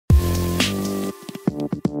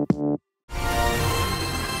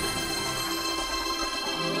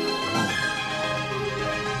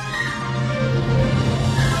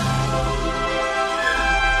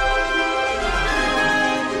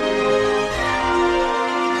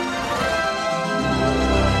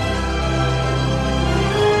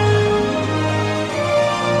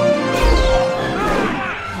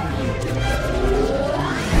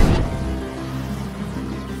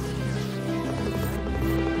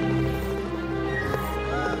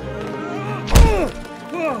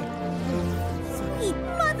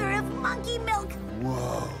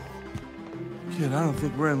Kid, I don't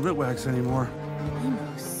think we're in Litwax anymore. We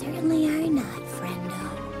most certainly are not,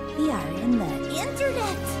 friendo. We are in the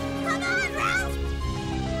internet. Come on, Ralph!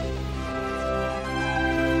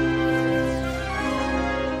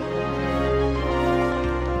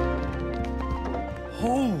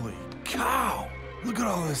 Holy cow! Look at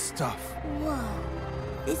all this stuff. Whoa.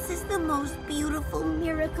 This is the most beautiful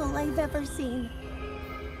miracle I've ever seen.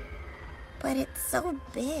 But it's so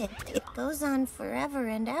big. It goes on forever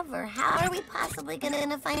and ever. How are we possibly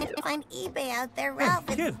gonna find eBay out there, Ralph?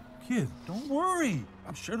 Hey, kid, don't worry.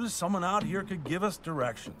 I'm sure there's someone out here could give us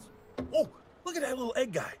directions. Oh, look at that little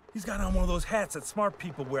egg guy. He's got on one of those hats that smart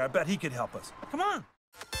people wear. I bet he could help us. Come on.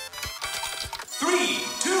 3,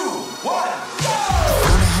 2, 1, go!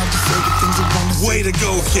 Way to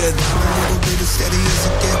go, kid.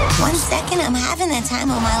 1 second, I'm having the time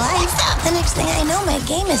of my life. The next thing I know, my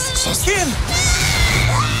game is just... Kid!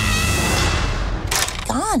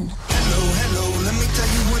 Gone. Hello, let me tell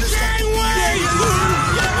you what it's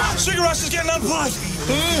like. Sugar Rush is getting unplugged.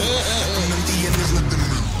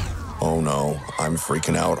 Oh no, I'm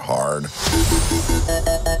freaking out hard.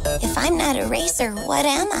 If I'm not a racer, what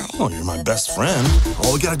am I? Well, you're my best friend.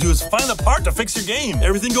 All we gotta do is find the part to fix your game.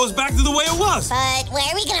 Everything goes back to the way it was. But where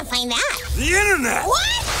are we gonna find that? The internet! What?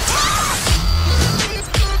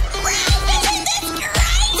 Ralph, isn't this great?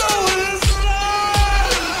 No, it is not!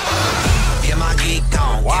 Get my geek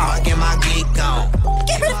on. Wow. Get my geek on.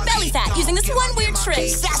 Get rid of belly fat using this one weird trick.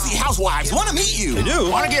 Sassy housewives want to meet you. They do.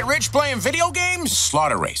 Want to get rich playing video games?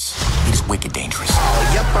 Slaughter race. It's wicked dangerous.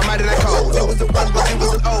 Yep, I'm out of that cold. It was a one, but it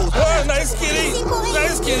was an old. Oh, nice kitty.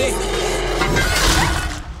 Nice kitty.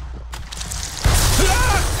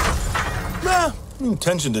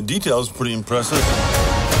 Attention to detail is pretty impressive.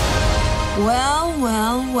 Well,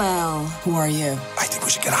 well, well. Who are you? I think we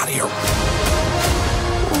should get out of here.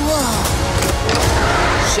 Whoa.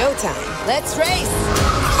 Showtime. Let's race.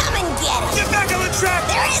 Come and get it. Get back on the track.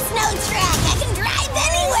 There is no track. I can drive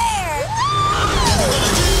anywhere.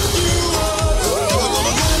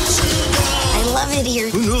 I love it here.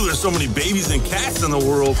 Who knew there's so many babies and cats in the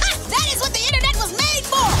world? That is what the internet was made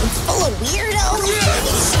for. It's full of weirdos.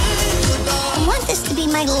 I want this to be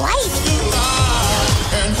my life.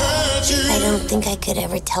 I don't think I could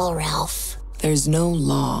ever tell Ralph. There's no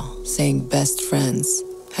law saying best friends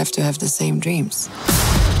have to have the same dreams.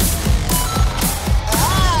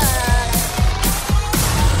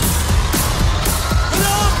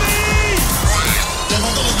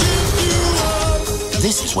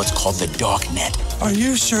 This is what's called the dark net. Are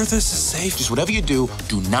you sure this is safe? Just whatever you do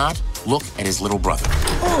not look at his little brother.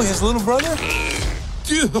 Oh, his little brother?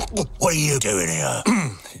 What are you doing here?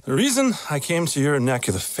 The reason I came to your neck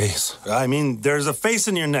of the face. I mean, there's a face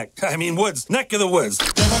in your neck. I mean, woods. Neck of the woods.